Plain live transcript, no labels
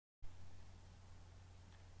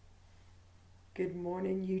Good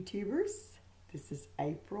morning, YouTubers. This is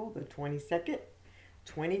April the 22nd,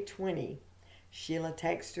 2020. Sheila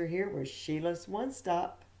Texter here with Sheila's One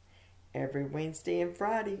Stop. Every Wednesday and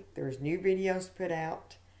Friday, there's new videos put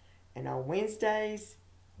out. And on Wednesdays,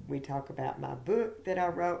 we talk about my book that I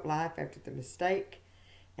wrote, Life After the Mistake.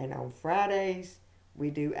 And on Fridays, we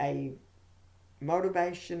do a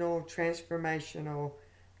motivational, transformational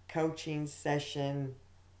coaching session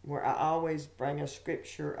where I always bring a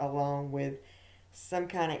scripture along with some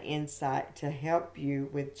kind of insight to help you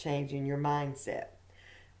with changing your mindset.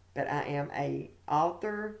 But I am a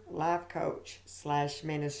author, life coach /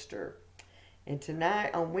 minister. And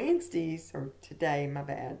tonight on Wednesdays, or today, my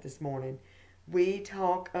bad, this morning, we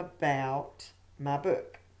talk about my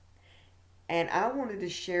book. And I wanted to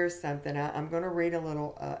share something. I'm going to read a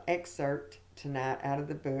little excerpt tonight out of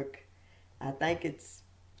the book. I think it's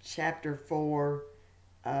chapter 4.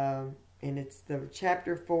 And it's the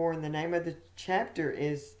chapter 4, and the name of the chapter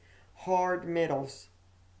is Hard Middles.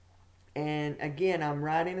 And again, I'm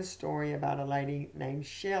writing a story about a lady named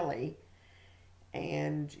Shelly.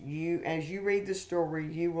 And as you read the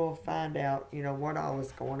story, you will find out, what all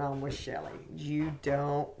is going on with Shelly. You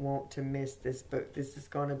don't want to miss this book. This is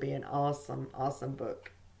going to be an awesome, awesome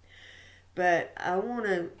book. But I want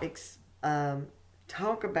to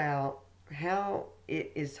talk about how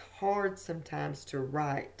it is hard sometimes to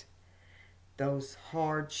write those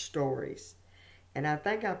hard stories. And I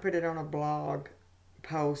think I put it on a blog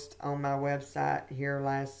post on my website here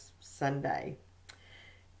last Sunday,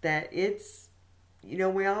 that it's,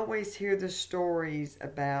 we always hear the stories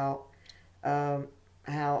about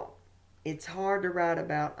how it's hard to write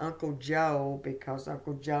about Uncle Joe because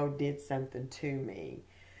Uncle Joe did something to me.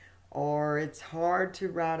 Or it's hard to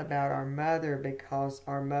write about our mother because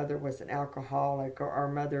our mother was an alcoholic, or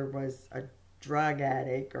our mother was a drug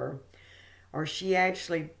addict, or she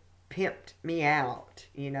actually pimped me out,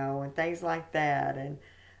 and things like that. And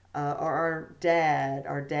or our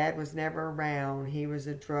dad was never around. He was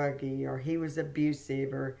a druggie, or he was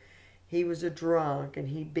abusive, or he was a drunk and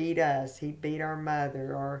he beat us. He beat our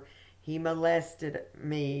mother, or he molested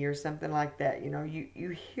me, or something like that. You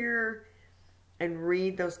hear and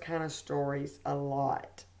read those kind of stories a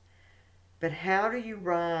lot. But how do you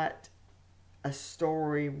write a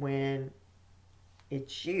story when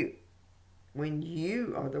it's you? When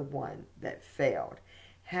you are the one that failed?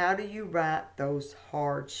 How do you write those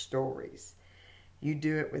hard stories? You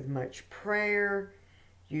do it with much prayer.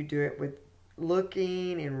 You do it with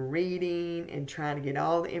looking and reading and trying to get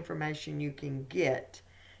all the information you can get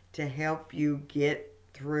to help you get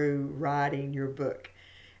through writing your book.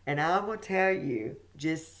 And I will tell you,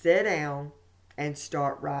 just sit down and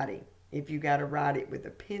start writing. If you got to write it with a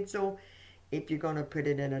pencil, if you're going to put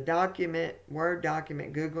it in a document, Word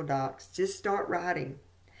document, Google Docs, just start writing.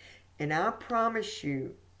 And I promise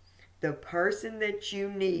you, the person that you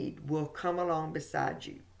need will come along beside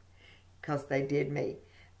you, because they did me.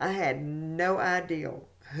 I had no idea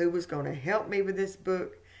who was going to help me with this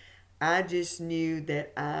book. I just knew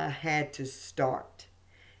that I had to start.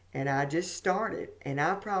 And I just started, and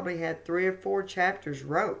I probably had 3 or 4 chapters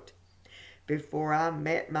wrote before I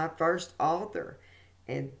met my first author.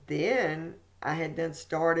 And then I had done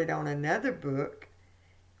started on another book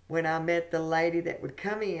when I met the lady that would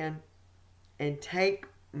come in and take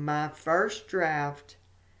my first draft,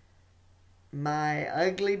 my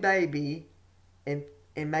ugly baby, and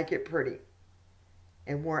make it pretty.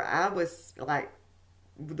 And where I was like,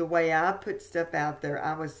 the way I put stuff out there,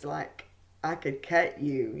 I was like, I could cut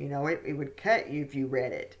you, it would cut you if you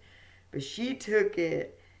read it. But she took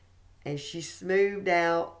it and she smoothed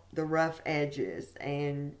out the rough edges,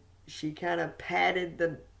 and she kind of patted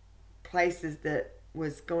the places that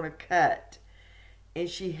was going to cut. And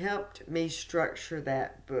she helped me structure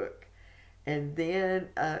that book. And then,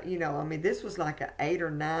 this was like an 8 or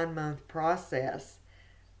 9 month process.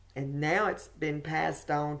 And now it's been passed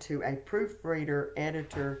on to a proofreader,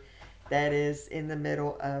 editor, that is in the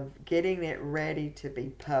middle of getting it ready to be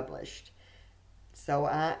published. So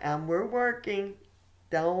we're working.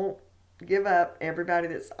 Don't give up. Everybody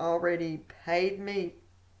that's already paid me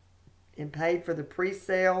and paid for the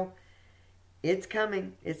pre-sale, it's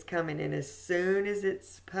coming. It's coming. And as soon as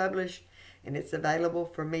it's published and it's available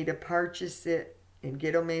for me to purchase it and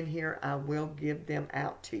get them in here, I will give them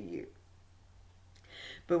out to you.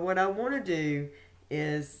 But what I want to do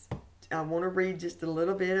is I want to read just a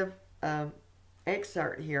little bit of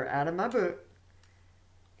excerpt here out of my book,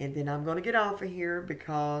 and then I'm going to get off of here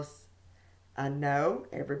because I know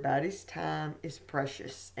everybody's time is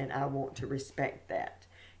precious, and I want to respect that,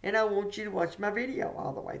 and I want you to watch my video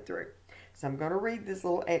all the way through. So I'm going to read this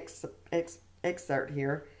little excerpt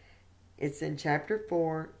here, It's in chapter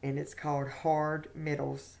 4, and it's called Hard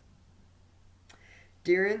Middles.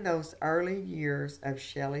 During those early years of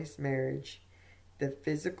Shelly's marriage, the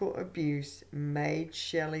physical abuse made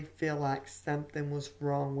Shelly feel like something was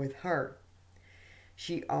wrong with her.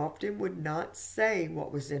 She often would not say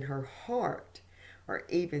what was in her heart or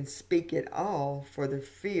even speak at all for the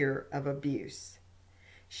fear of abuse.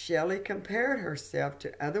 Shelly compared herself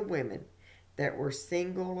to other women that were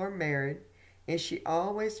single or married, and she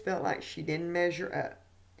always felt like she didn't measure up.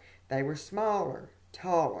 They were smaller,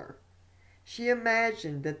 taller. She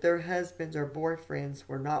imagined that their husbands or boyfriends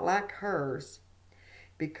were not like hers.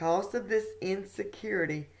 Because of this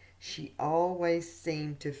insecurity, she always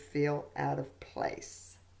seemed to feel out of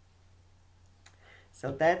place.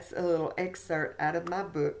 So that's a little excerpt out of my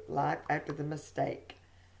book, Life After the Mistake,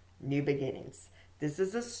 New Beginnings. This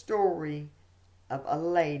is a story of a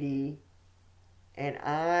lady, and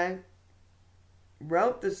I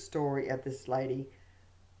wrote the story of this lady,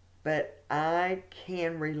 but I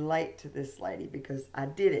can relate to this lady because I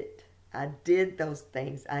did it. I did those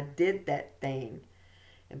things. I did that thing.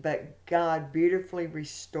 But God beautifully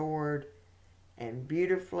restored and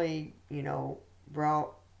beautifully,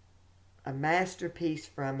 brought a masterpiece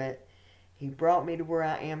from it. He brought me to where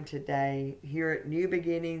I am today, here at New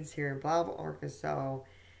Beginnings, here in Bible, Arkansas.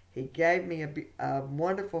 He gave me a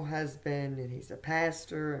wonderful husband, and he's a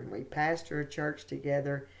pastor, and we pastor a church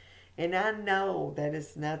together. And I know that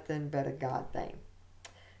it's nothing but a God thing.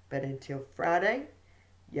 But until Friday,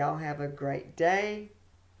 y'all have a great day.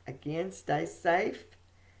 Again, stay safe.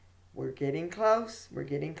 We're getting close. We're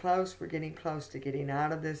getting close. We're getting close to getting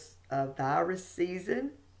out of this virus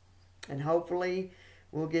season. And hopefully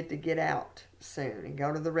we'll get out soon and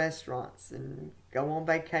go to the restaurants and go on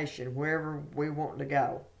vacation, wherever we want to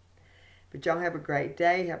go. But y'all have a great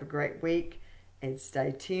day. Have a great week. And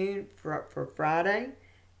stay tuned for Friday.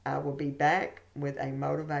 I will be back with a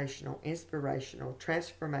motivational, inspirational,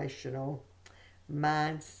 transformational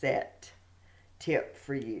mindset tip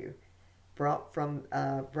for you. Brought from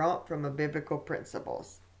a biblical principle.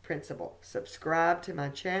 Subscribe to my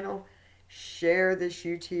channel, share this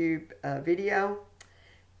YouTube video,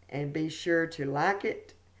 and be sure to like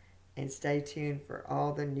it, and stay tuned for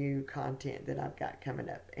all the new content that I've got coming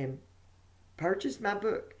up. And purchase my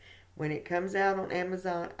book. When it comes out on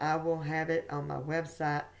Amazon, I will have it on my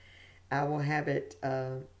website. I will have it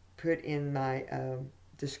put in my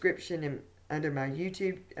description and under my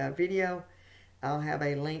YouTube video. I'll have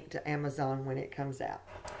a link to Amazon when it comes out.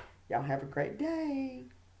 Y'all have a great day.